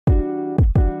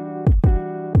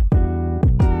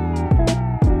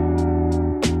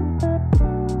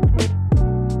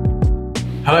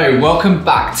Hello, welcome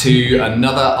back to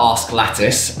another Ask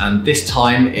Lattice, and this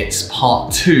time it's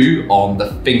part 2 on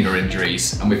the finger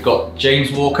injuries. And we've got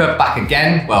James Walker back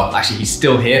again. Well, actually he's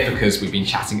still here because we've been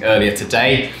chatting earlier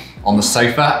today on the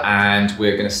sofa, and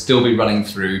we're going to still be running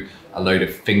through a load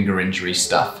of finger injury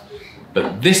stuff.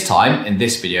 But this time, in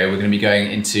this video, we're going to be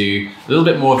going into a little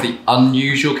bit more of the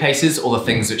unusual cases, or the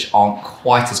things which aren't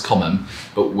quite as common,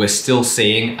 but we're still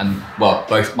seeing, and well,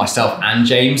 both myself and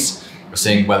James, we're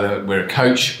seeing whether we're a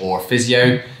coach or a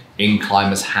physio in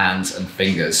climbers' hands and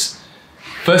fingers.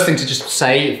 First thing to just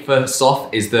say, first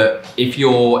off, is that if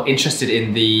you're interested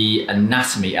in the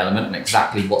anatomy element and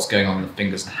exactly what's going on in the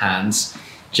fingers and hands,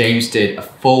 James did a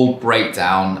full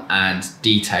breakdown and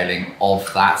detailing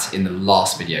of that in the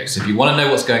last video. So if you want to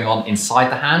know what's going on inside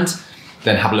the hand,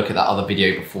 then have a look at that other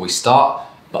video before we start.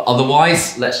 But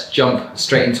otherwise, let's jump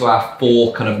straight into our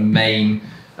 4 kind of main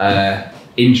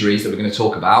injuries that we're going to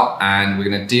talk about. And we're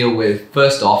going to deal with,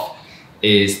 first off,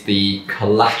 is the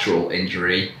collateral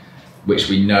injury, which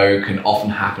we know can often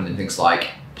happen in things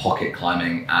like pocket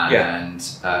climbing and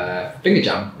finger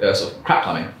jam, sort of crap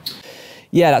climbing.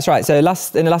 Yeah, that's right. So in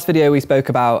the last video, we spoke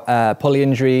about pulley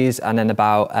injuries and then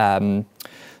about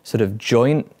sort of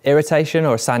joint irritation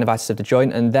or synovitis of the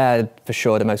joint, and they're for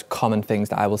sure the most common things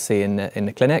that I will see in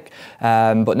the clinic.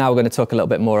 But now we're going to talk a little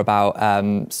bit more about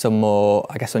some more,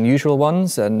 I guess, unusual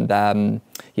ones, and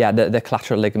yeah, the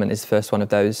collateral ligament is the first one of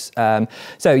those.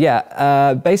 So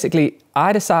yeah, basically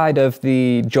either side of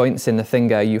the joints in the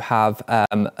finger, you have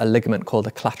a ligament called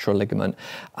a collateral ligament,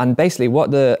 and basically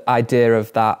what the idea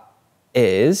of that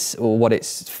is, or what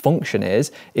its function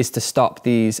is to stop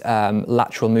these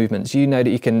lateral movements. You know that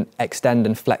you can extend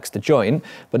and flex the joint,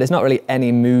 but there's not really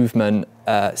any movement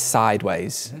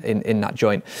sideways in that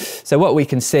joint. So what we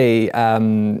can see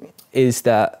is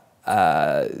that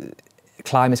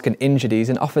climbers can injure these,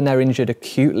 and often they're injured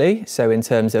acutely. So in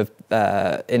terms of,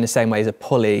 in the same way as a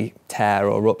pulley tear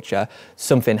or rupture,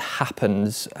 something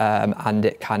happens and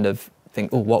it kind of think,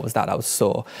 oh, what was that? That was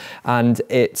sore. And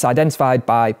it's identified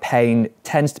by pain,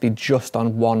 tends to be just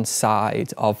on one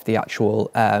side of the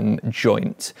actual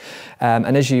joint.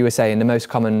 And as you were saying, the most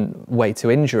common way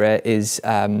to injure it is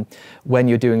when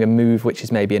you're doing a move which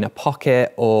is maybe in a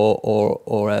pocket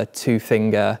or a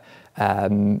 2-finger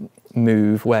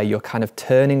move where you're kind of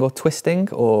turning or twisting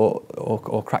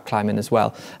or crack climbing as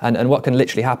well. And what can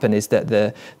literally happen is that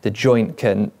the joint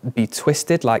can be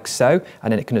twisted like so,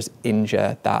 and then it can just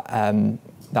injure that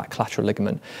that collateral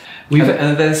ligament.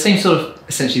 They're the same sort of,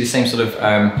 essentially the same sort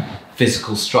of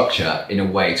physical structure in a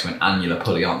way to an annular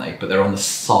pulley, aren't they? But they're on the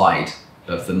side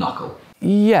of the knuckle.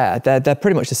 Yeah, they're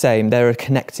pretty much the same. They're a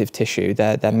connective tissue.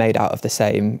 They're made out of the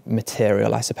same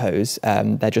material, I suppose.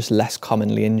 They're just less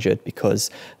commonly injured because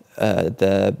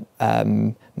the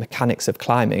mechanics of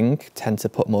climbing tend to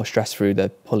put more stress through the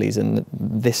pulleys in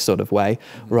this sort of way,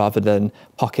 rather than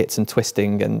pockets and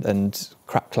twisting and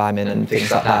crap climbing and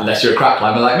things like that. Unless you're a crap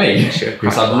climber like me,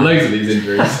 because I've loads of these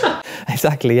injuries.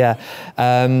 Exactly, yeah.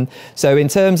 So in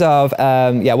terms of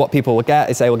yeah, what people will get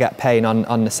is they will get pain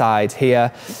on the side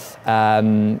here.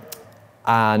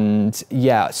 And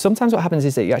yeah, sometimes what happens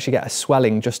is that you actually get a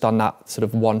swelling just on that sort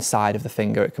of one side of the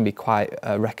finger. It can be quite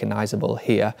recognisable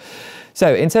here.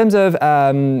 So in terms of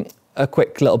a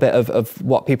quick little bit of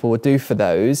what people would do for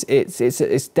those,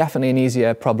 it's definitely an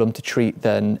easier problem to treat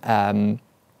than a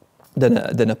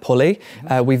pulley.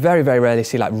 We very, very rarely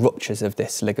see like ruptures of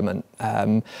this ligament.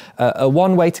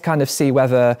 One way to kind of see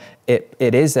whether it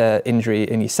is an injury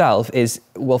in yourself is,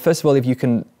 well, first of all, if you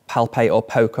can palpate or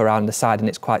poke around the side and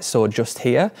it's quite sore just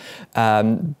here,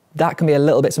 that can be a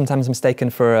little bit sometimes mistaken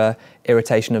for a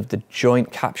irritation of the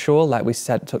joint capsule, like we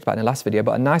talked about in the last video.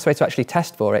 But a nice way to actually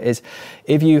test for it is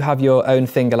if you have your own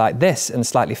finger like this and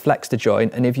slightly flex the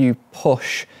joint, and if you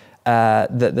push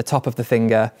the top of the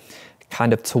finger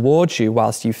kind of towards you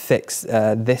whilst you fix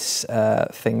this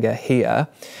finger here,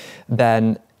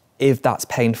 then if that's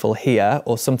painful here,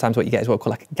 or sometimes what you get is what we call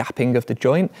like a gapping of the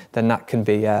joint, then that can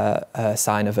be a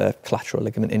sign of a collateral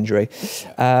ligament injury.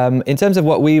 In terms of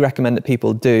what we recommend that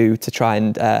people do to try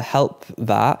and help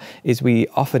that, is we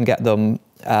often get them,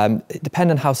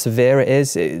 depending on how severe it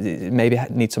is, it maybe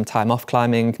need some time off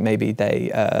climbing, maybe they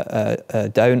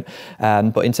don't.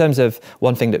 But in terms of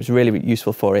one thing that's really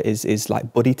useful for it is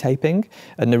like buddy taping.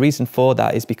 And the reason for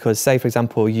that is because, say for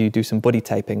example, you do some buddy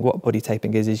taping. What buddy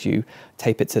taping is you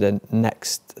tape it to the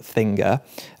next finger,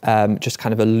 just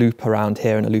kind of a loop around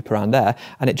here and a loop around there.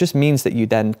 And it just means that you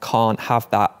then can't have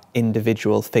that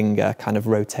individual finger kind of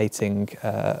rotating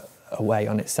away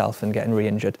on itself and getting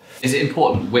re-injured. Is it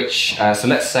important which, so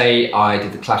let's say I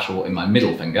did the collateral in my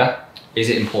middle finger, is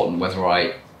it important whether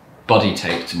I buddy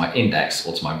tape to my index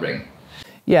or to my ring?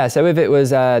 Yeah, so if it was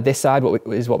this side, what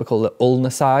we call the ulnar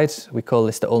side, we call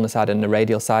this the ulnar side, and the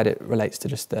radial side, it relates to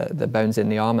just the bones in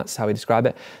the arm, that's how we describe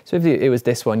it. So if it was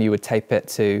this one, you would tape it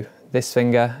to this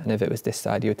finger, and if it was this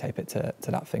side, you would tape it to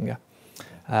that finger.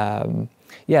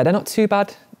 Yeah, they're not too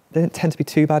bad. They don't tend to be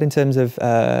too bad in terms of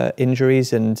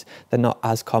injuries, and they're not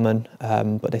as common,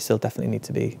 but they still definitely need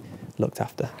to be looked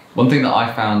after. One thing that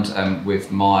I found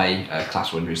with my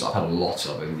collateral injuries that I've had a lot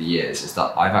of over the years is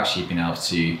that I've actually been able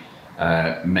to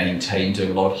maintain doing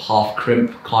a lot of half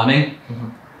crimp climbing,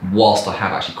 whilst I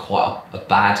have actually quite a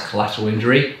bad collateral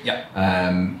injury.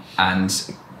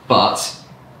 But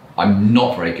I'm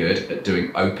not very good at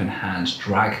doing open hand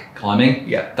drag climbing.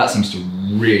 That seems to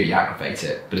really aggravate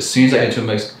it. But as soon as I get into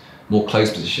a more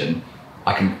closed position,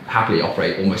 I can happily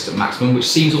operate almost at maximum, which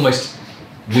seems almost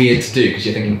weird to do because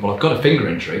you're thinking, well, I've got a finger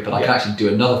injury, but I can actually do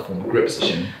another form of grip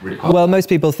position really quite well. Most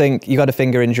people think you got a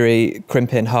finger injury,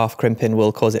 crimping, half crimping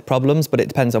will cause it problems, but it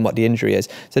depends on what the injury is.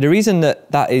 So the reason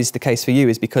that is the case for you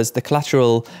is because the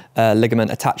collateral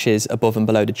ligament attaches above and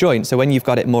below the joint. So when you've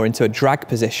got it more into a drag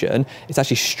position, it's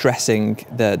actually stressing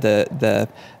the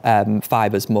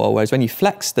fibers more, whereas when you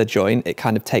flex the joint, it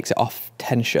kind of takes it off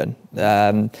tension.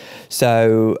 Yeah,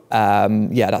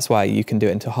 that's why you can do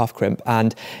it into a half crimp.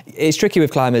 And it's tricky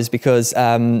with climbers because,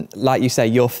 like you say,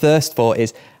 your first thought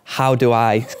is, how do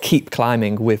I keep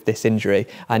climbing with this injury?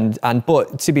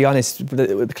 But to be honest,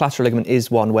 the collateral ligament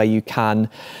is one where you can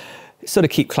sort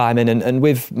of keep climbing. And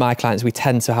with my clients, we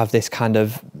tend to have this kind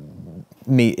of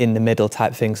meet in the middle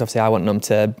type things. Obviously I want them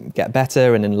to get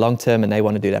better and in the long term, and they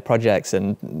want to do their projects,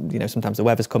 and you know, sometimes the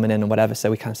weather's coming in and whatever,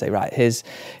 so we kind of say, right, here's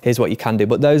what you can do.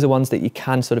 But those are ones that you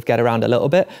can sort of get around a little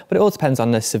bit, but it all depends on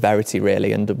the severity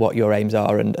really, and what your aims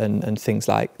are, and things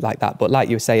like that. But like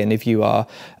you were saying, if you are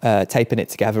taping it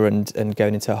together and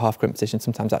going into a half crimp position,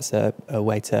 sometimes that's a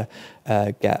way to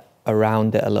get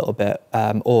around it a little bit,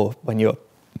 or when you're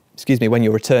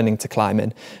returning to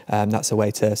climbing, that's a way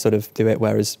to sort of do it,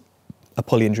 whereas a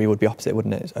pulley injury would be opposite,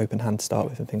 wouldn't it? It's open hand to start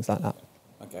with and things like that.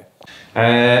 Okay.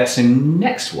 So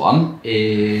next one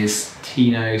is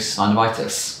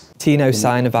tenosynovitis.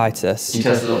 Tenosynovitis. Can you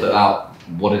tell us a little bit about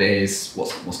what it is,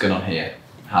 what's going on here?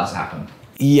 How does it happen?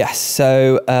 Yes,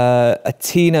 so a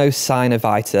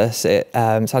tenosynovitis, it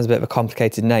sounds a bit of a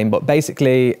complicated name, but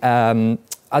basically,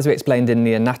 as we explained in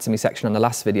the anatomy section on the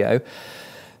last video,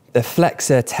 the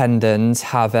flexor tendons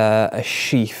have a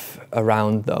sheath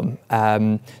around them.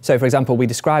 So for example, we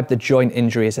described the joint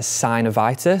injury as a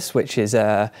synovitis, which is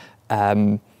like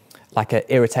an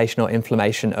irritation or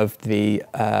inflammation of the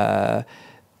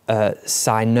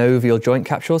synovial joint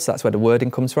capsule, so that's where the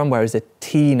wording comes from, whereas a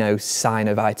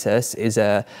tenosynovitis is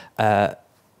an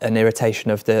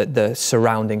irritation of the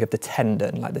surrounding of the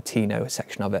tendon, like the teno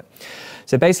section of it.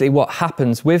 So basically what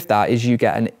happens with that is you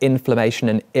get an inflammation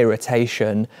and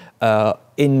irritation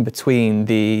in between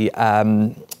the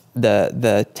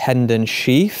tendon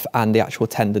sheath and the actual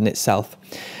tendon itself.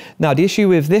 Now the issue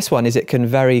with this one is it can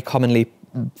very commonly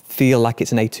feel like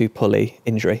it's an A2 pulley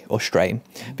injury or strain,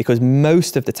 because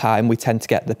most of the time we tend to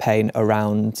get the pain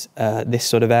around this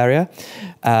sort of area.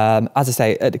 As I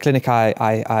say, at the clinic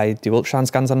I do ultrasound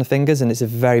scans on the fingers, and it's a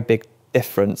very big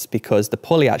difference because the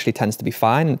pulley actually tends to be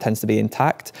fine and tends to be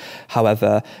intact.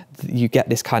 However, you get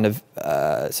this kind of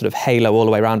sort of halo all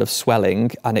the way around of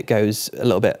swelling, and it goes a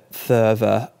little bit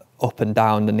further up and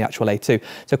down than the actual A2.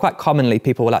 So quite commonly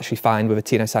people will actually find with a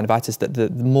tenosynovitis that the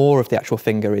more of the actual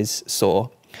finger is sore.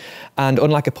 And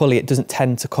unlike a pulley, it doesn't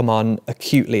tend to come on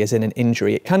acutely as in an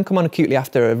injury. It can come on acutely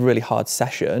after a really hard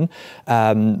session,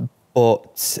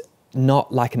 but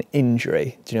not like an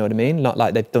injury. Do you know what I mean? Not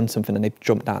like they've done something and they've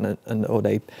jumped down or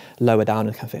they lower down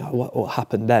and kind of think, oh, what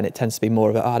happened then? It tends to be more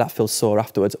of that feels sore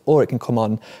afterwards, or it can come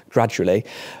on gradually.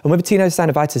 And with a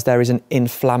tenosynovitis, there is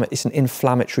it's an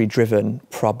inflammatory driven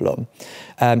problem.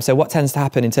 So what tends to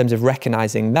happen in terms of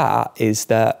recognizing that is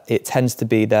that it tends to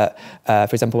be that, for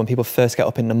example, when people first get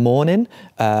up in the morning,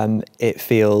 it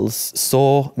feels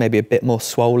sore, maybe a bit more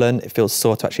swollen. It feels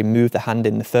sore to actually move the hand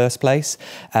in the first place.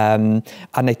 And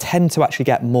they tend to actually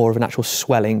get more of an actual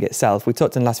swelling itself. We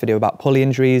talked in the last video about pulley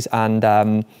injuries,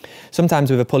 and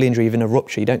sometimes with a pulley injury, even a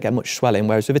rupture, you don't get much swelling,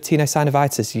 whereas with a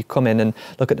tenosynovitis, you come in and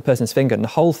look at the person's finger, and the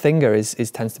whole finger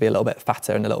tends to be a little bit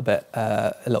fatter and a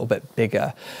little bit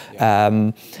bigger.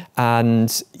 Yeah.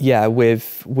 And yeah,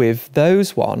 with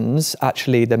those ones,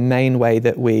 actually the main way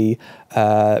that we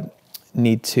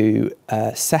need to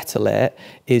settle it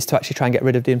is to actually try and get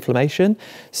rid of the inflammation.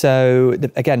 So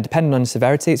again, depending on the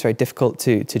severity, it's very difficult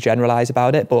to generalize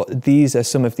about it, but these are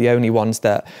some of the only ones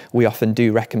that we often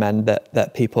do recommend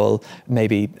that people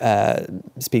maybe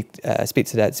speak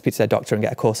to their doctor and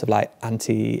get a course of like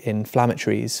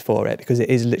anti-inflammatories for it, because it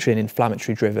is literally an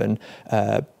inflammatory driven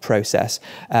process.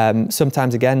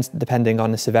 Sometimes again, depending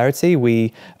on the severity,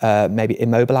 we maybe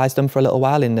immobilize them for a little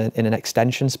while in an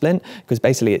extension splint, because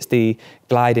basically it's the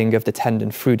gliding of the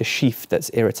tendon through the sheath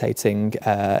that's irritating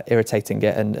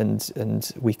it,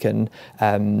 and we can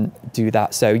do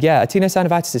that. So yeah,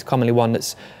 tenosynovitis is commonly one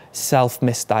that's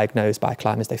self-misdiagnosed by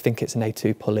climbers. They think it's an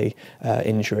A2 pulley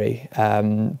injury,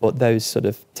 but those sort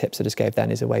of tips I just gave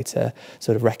then is a way to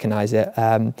sort of recognise it.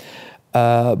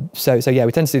 So yeah,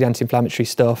 we tend to do the anti-inflammatory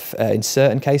stuff in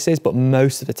certain cases, but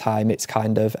most of the time it's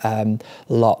kind of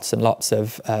lots and lots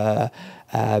of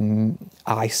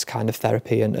ice kind of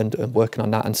therapy and working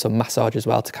on that, and some massage as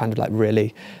well to kind of like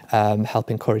really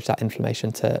help encourage that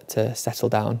inflammation to settle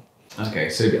down. Okay,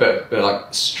 so but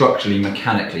like structurally,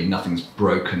 mechanically, nothing's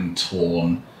broken,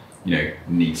 torn,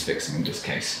 needs fixing in this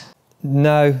case.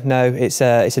 No, it's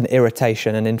an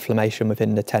irritation and inflammation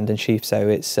within the tendon sheath. So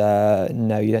it's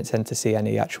no, you don't tend to see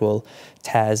any actual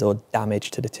tears or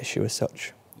damage to the tissue as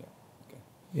such. Yeah. Okay.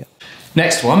 Yeah.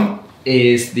 Next one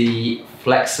is the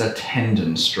flexor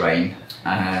tendon strain,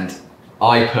 and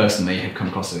I personally have come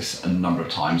across this a number of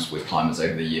times with climbers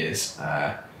over the years,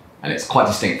 and it's quite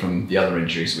distinct from the other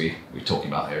injuries we're talking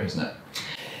about here, isn't it?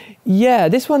 Yeah,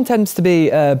 this one tends to be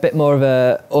a bit more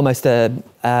of almost a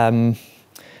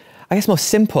I guess more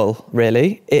simple,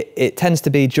 really. It tends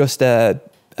to be just a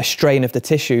strain of the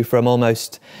tissue from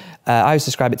almost, I always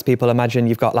describe it to people, imagine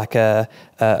you've got like a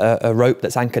rope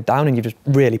that's anchored down and you've just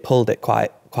really pulled it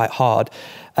quite hard.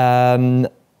 I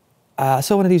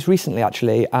saw one of these recently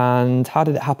actually, and how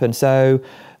did it happen? So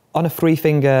on a three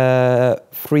finger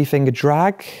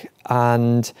drag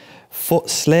and foot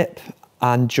slip,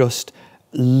 and just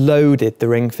loaded the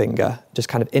ring finger just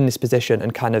kind of in this position,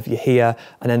 and kind of you're here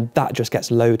and then that just gets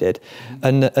loaded.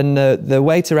 Mm-hmm. And the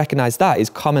way to recognize that is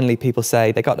commonly people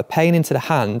say they got the pain into the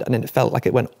hand and then it felt like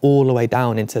it went all the way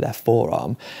down into their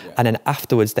forearm. Yeah. And then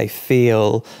afterwards they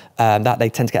feel that they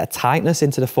tend to get a tightness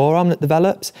into the forearm that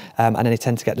develops, and then they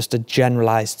tend to get just a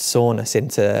generalized soreness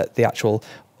into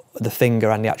the finger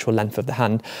and the actual length of the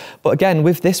hand. But again,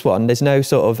 with this one, there's no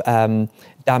sort of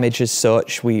damage as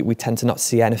such. We tend to not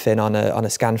see anything on a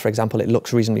scan, for example. It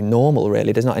looks reasonably normal,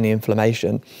 really. There's not any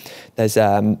inflammation. There's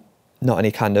not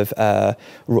any kind of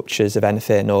ruptures of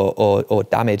anything or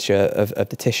damage of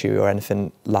the tissue or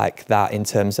anything like that in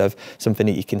terms of something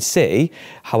that you can see.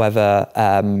 However,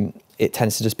 it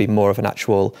tends to just be more of an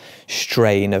actual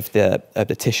strain of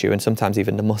the tissue, and sometimes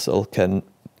even the muscle can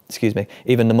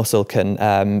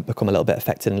become a little bit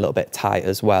affected and a little bit tight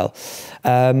as well.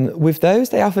 With those,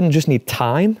 they often just need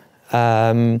time.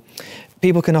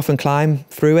 People can often climb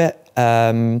through it,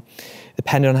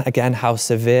 depending on, again, how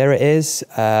severe it is.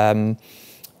 And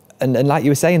like you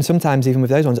were saying, sometimes even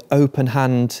with those ones, open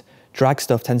hand drag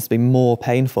stuff tends to be more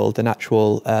painful than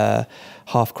actual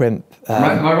half crimp.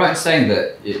 Am I right in saying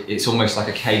that it's almost like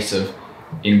a case of,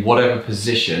 in whatever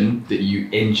position that you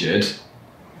injured,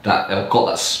 that got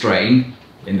that strain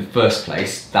in the first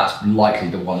place, that's likely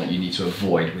the one that you need to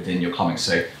avoid within your climbing.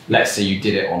 So let's say you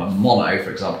did it on a mono,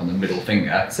 for example, on the middle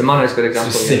finger. So mono is a good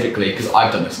example. Specifically, because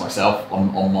I've done this myself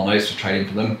on monos for training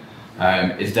for them,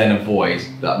 is then avoid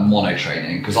that mono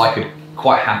training, because I could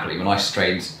quite happily, when I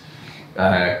strained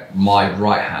my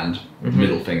right hand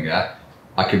middle finger,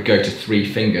 I could go to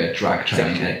 3-finger drag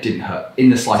training and it didn't hurt in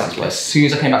the slightest. But as soon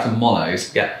as I came back to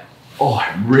monos, it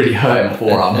really hurt my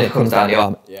forearm. And it comes down the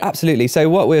arm. Yeah. Absolutely.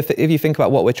 So if you think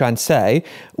about what we're trying to say,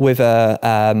 with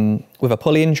a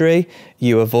pulley injury,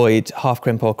 you avoid half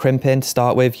crimp or crimping to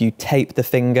start with. You tape the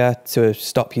finger to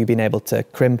stop you being able to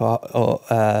crimp, or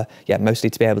mostly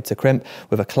to be able to crimp.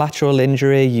 With a collateral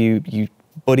injury, you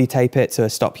buddy tape it to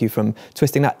stop you from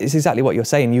twisting. That is exactly what you're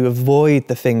saying. You avoid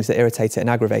the things that irritate it and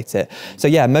aggravate it. So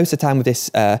yeah, most of the time with this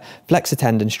flexor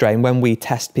tendon strain, when we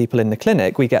test people in the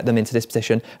clinic, we get them into this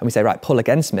position and we say, right, pull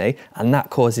against me, and that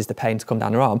causes the pain to come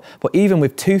down their arm. But even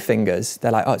with 2 fingers,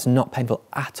 they're like, oh, it's not painful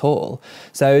at all.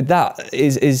 So that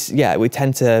is we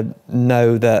tend to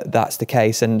know that that's the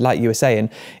case. And like you were saying,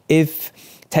 if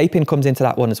taping comes into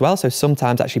that one as well. So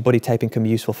sometimes actually buddy taping can be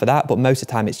useful for that, but most of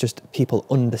the time it's just people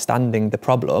understanding the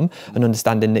problem and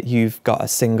understanding that you've got a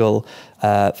single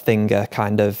finger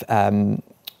kind of,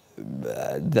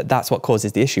 that's what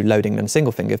causes the issue, loading on a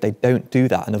single finger. If they don't do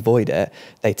that and avoid it,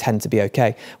 they tend to be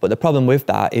okay. But the problem with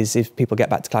that is if people get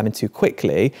back to climbing too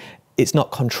quickly, it's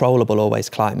not controllable always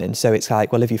climbing. So it's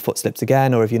like, well, if your foot slips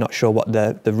again, or if you're not sure what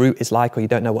the route is like, or you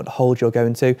don't know what hold you're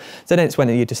going to. So then it's when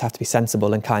you just have to be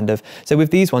sensible and kind of, so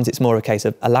with these ones, it's more a case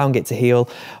of allowing it to heal.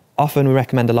 Often we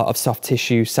recommend a lot of soft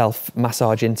tissue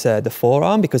self-massage into the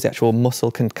forearm because the actual muscle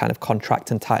can kind of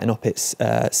contract and tighten up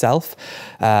itself,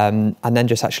 and then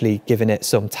just actually giving it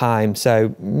some time.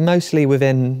 So mostly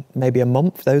within maybe a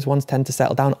month, those ones tend to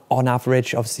settle down on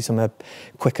average. Obviously some are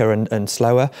quicker and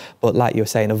slower, but like you were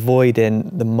saying, avoiding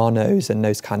the monos and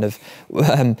those kind of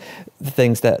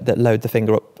things that load the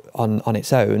finger up on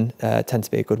its own tend to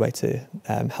be a good way to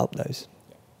help those.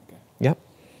 Yep.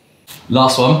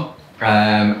 Last one.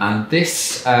 And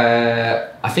this,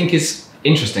 I think, is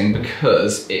interesting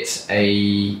because it's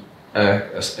an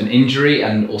injury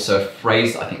and also a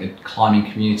phrase that I think the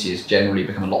climbing community has generally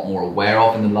become a lot more aware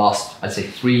of in the last, I'd say,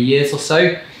 3 years or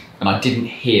so. And I didn't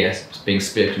hear being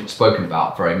spoken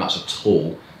about very much at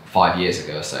all 5 years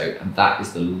ago or so, and that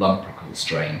is the lumbrical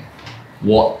strain.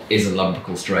 What is a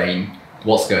lumbrical strain?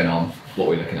 What's going on? What are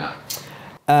we looking at?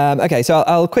 Okay, so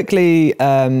I'll quickly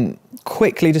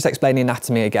just explain the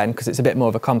anatomy again because it's a bit more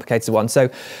of a complicated one. So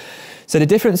the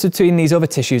difference between these other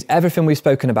tissues, everything we've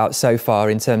spoken about so far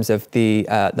in terms of the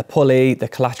pulley, the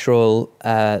collateral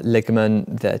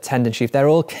ligament, the tendon sheath, they're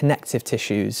all connective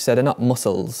tissues, so they're not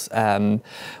muscles.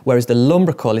 Whereas the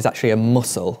lumbrical is actually a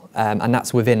muscle, and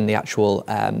that's within the actual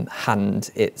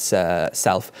hand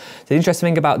itself. So the interesting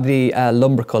thing about the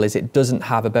lumbrical is it doesn't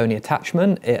have a bony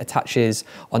attachment. It attaches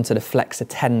onto the flexor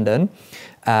tendon,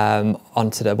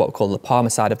 onto what we call the palmar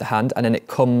side of the hand, and then it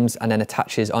comes and then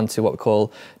attaches onto what we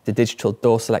call the digital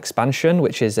dorsal expansion,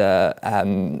 which is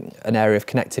an area of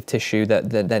connective tissue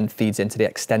that then feeds into the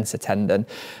extensor tendon.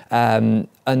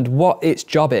 And what its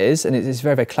job is, and it's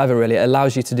very, very clever really, it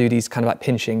allows you to do these kind of like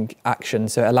pinching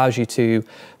actions. So it allows you to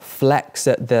flex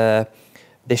at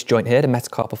this joint here, the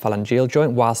metacarpal phalangeal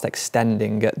joint, whilst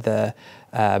extending at the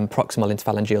proximal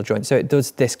interphalangeal joint. So it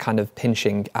does this kind of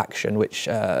pinching action, which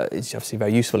is obviously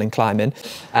very useful in climbing.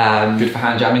 Good for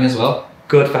hand jamming as well.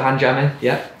 Good for hand jamming,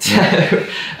 yeah.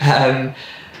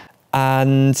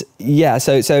 And yeah,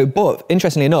 so but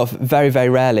interestingly enough, very, very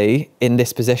rarely in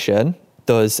this position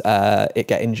does it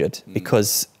get injured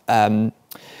because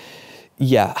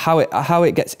yeah, how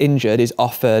it gets injured is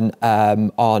often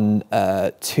on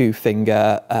two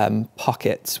finger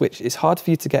pockets, which is hard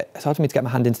for me to get my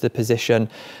hand into the position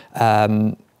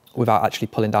without actually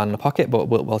pulling down on a pocket, but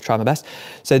we'll try my best.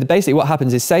 So basically what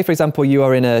happens is, say for example, you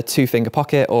are in a two finger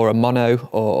pocket or a mono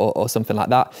or something like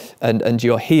that, and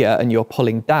you're here and you're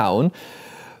pulling down.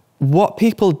 What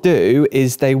people do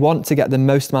is they want to get the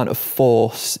most amount of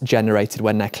force generated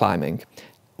when they're climbing.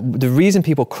 The reason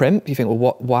people crimp, you think,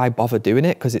 well, why bother doing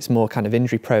it? Because it's more kind of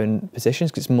injury-prone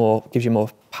positions, because gives you more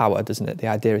power, doesn't it? The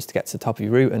idea is to get to the top of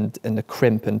your root, and the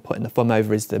crimp and putting the thumb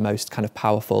over is the most kind of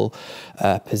powerful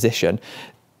position.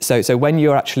 So when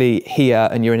you're actually here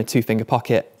and you're in a two-finger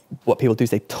pocket, what people do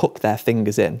is they tuck their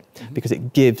fingers in because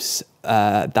it gives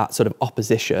that sort of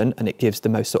opposition and it gives the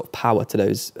most sort of power to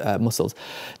those muscles.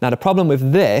 Now, the problem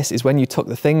with this is when you tuck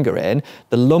the finger in,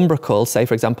 the lumbrical, say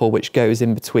for example, which goes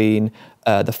in between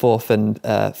the fourth and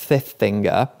fifth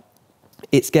finger,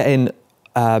 it's getting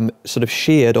sort of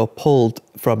sheared or pulled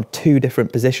from two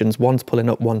different positions. One's pulling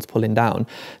up, one's pulling down.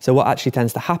 So what actually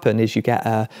tends to happen is you get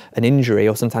an injury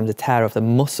or sometimes a tear of the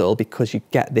muscle because you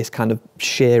get this kind of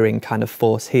shearing kind of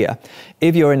force here.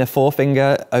 If you're in a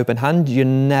four-finger open hand, you're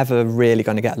never really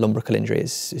going to get a lumbrical injury.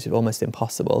 It's almost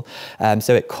impossible.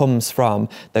 So it comes from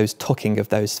those tucking of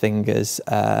those fingers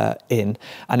in.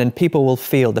 And then people will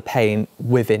feel the pain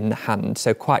within the hand.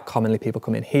 So quite commonly people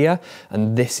come in here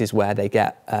and this is where they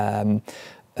get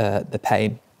the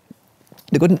pain.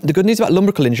 The good news about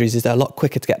lumbrical injuries is they're a lot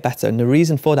quicker to get better, and the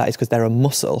reason for that is because they're a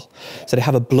muscle, so they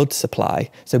have a blood supply.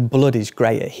 So blood is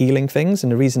great at healing things,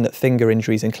 and the reason that finger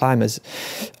injuries in climbers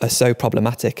are so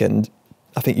problematic, and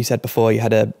I think you said before you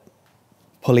had a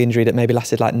pulley injury that maybe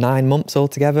lasted like 9 months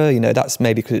altogether. You know, that's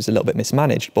maybe because it's a little bit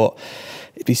mismanaged, but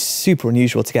it'd be super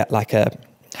unusual to get like a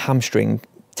hamstring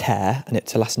tear and it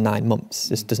to last 9 months.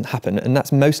 This doesn't happen, and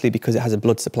that's mostly because it has a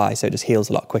blood supply, so it just heals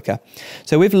a lot quicker.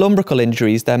 So with lumbrical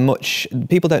injuries,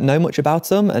 people don't know much about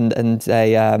them, and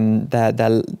they're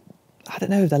I don't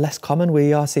know, they're less common.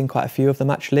 We are seeing quite a few of them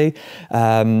actually,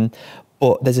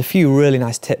 but there's a few really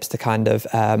nice tips to kind of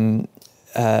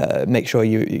make sure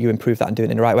you improve that and do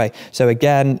it in the right way. So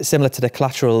again, similar to the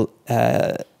collateral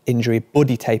injury,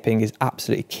 buddy taping is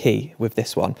absolutely key with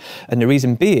this one. And the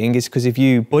reason being is because if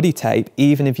you buddy tape,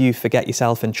 even if you forget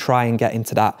yourself and try and get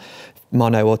into that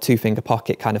mono or two finger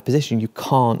pocket kind of position, you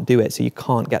can't do it. So you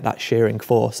can't get that shearing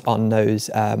force on those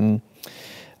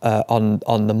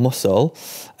on the muscle,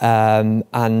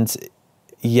 and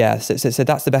yeah, so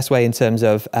that's the best way in terms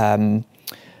of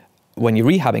when you're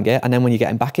rehabbing it, and then when you're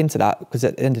getting back into that, because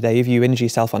at the end of the day, if you injure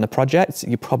yourself on a project,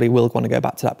 you probably will want to go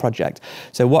back to that project.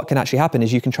 So what can actually happen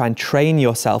is you can try and train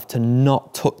yourself to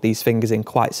not tuck these fingers in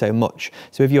quite so much.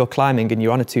 So if you're climbing and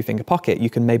you're on a 2-finger pocket, you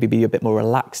can maybe be a bit more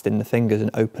relaxed in the fingers and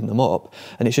open them up.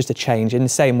 And it's just a change, in the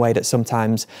same way that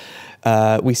sometimes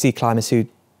we see climbers who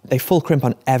they full crimp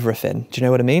on everything. Do you know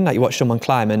what I mean? Like you watch someone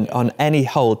climb and on any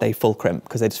hold they full crimp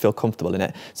because they just feel comfortable in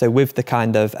it. So with the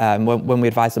kind of, when we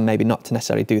advise them maybe not to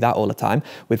necessarily do that all the time,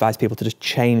 we advise people to just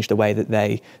change the way that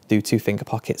they do 2-finger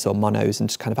pockets or monos and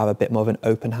just kind of have a bit more of an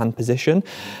open hand position.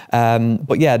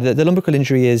 But yeah, the lumbrical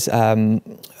injury is one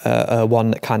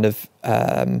that kind of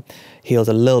heals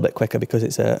a little bit quicker because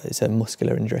it's a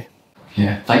muscular injury.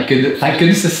 Yeah, thank goodness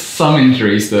there's some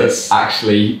injuries that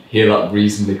actually heal up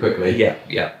reasonably quickly. Yeah.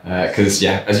 Because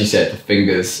as you said, the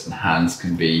fingers and hands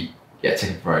can be take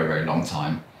a very, very long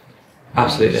time.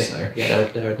 Absolutely. So. Yeah,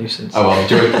 they're a nuisance. Oh well,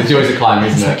 the joys of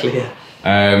climbing, isn't it? Exactly.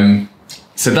 Yeah.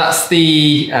 So that's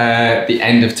the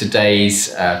end of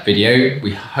today's video.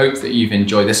 We hope that you've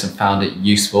enjoyed this and found it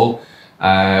useful.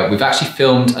 We've actually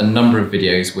filmed a number of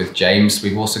videos with James.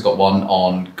 We've also got one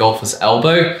on golfer's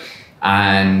elbow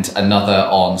and another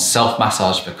on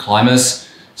self-massage for climbers.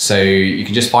 So you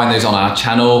can just find those on our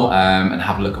channel and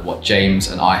have a look at what James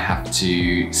and I have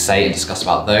to say and discuss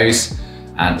about those.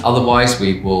 And otherwise,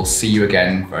 we will see you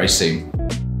again very soon.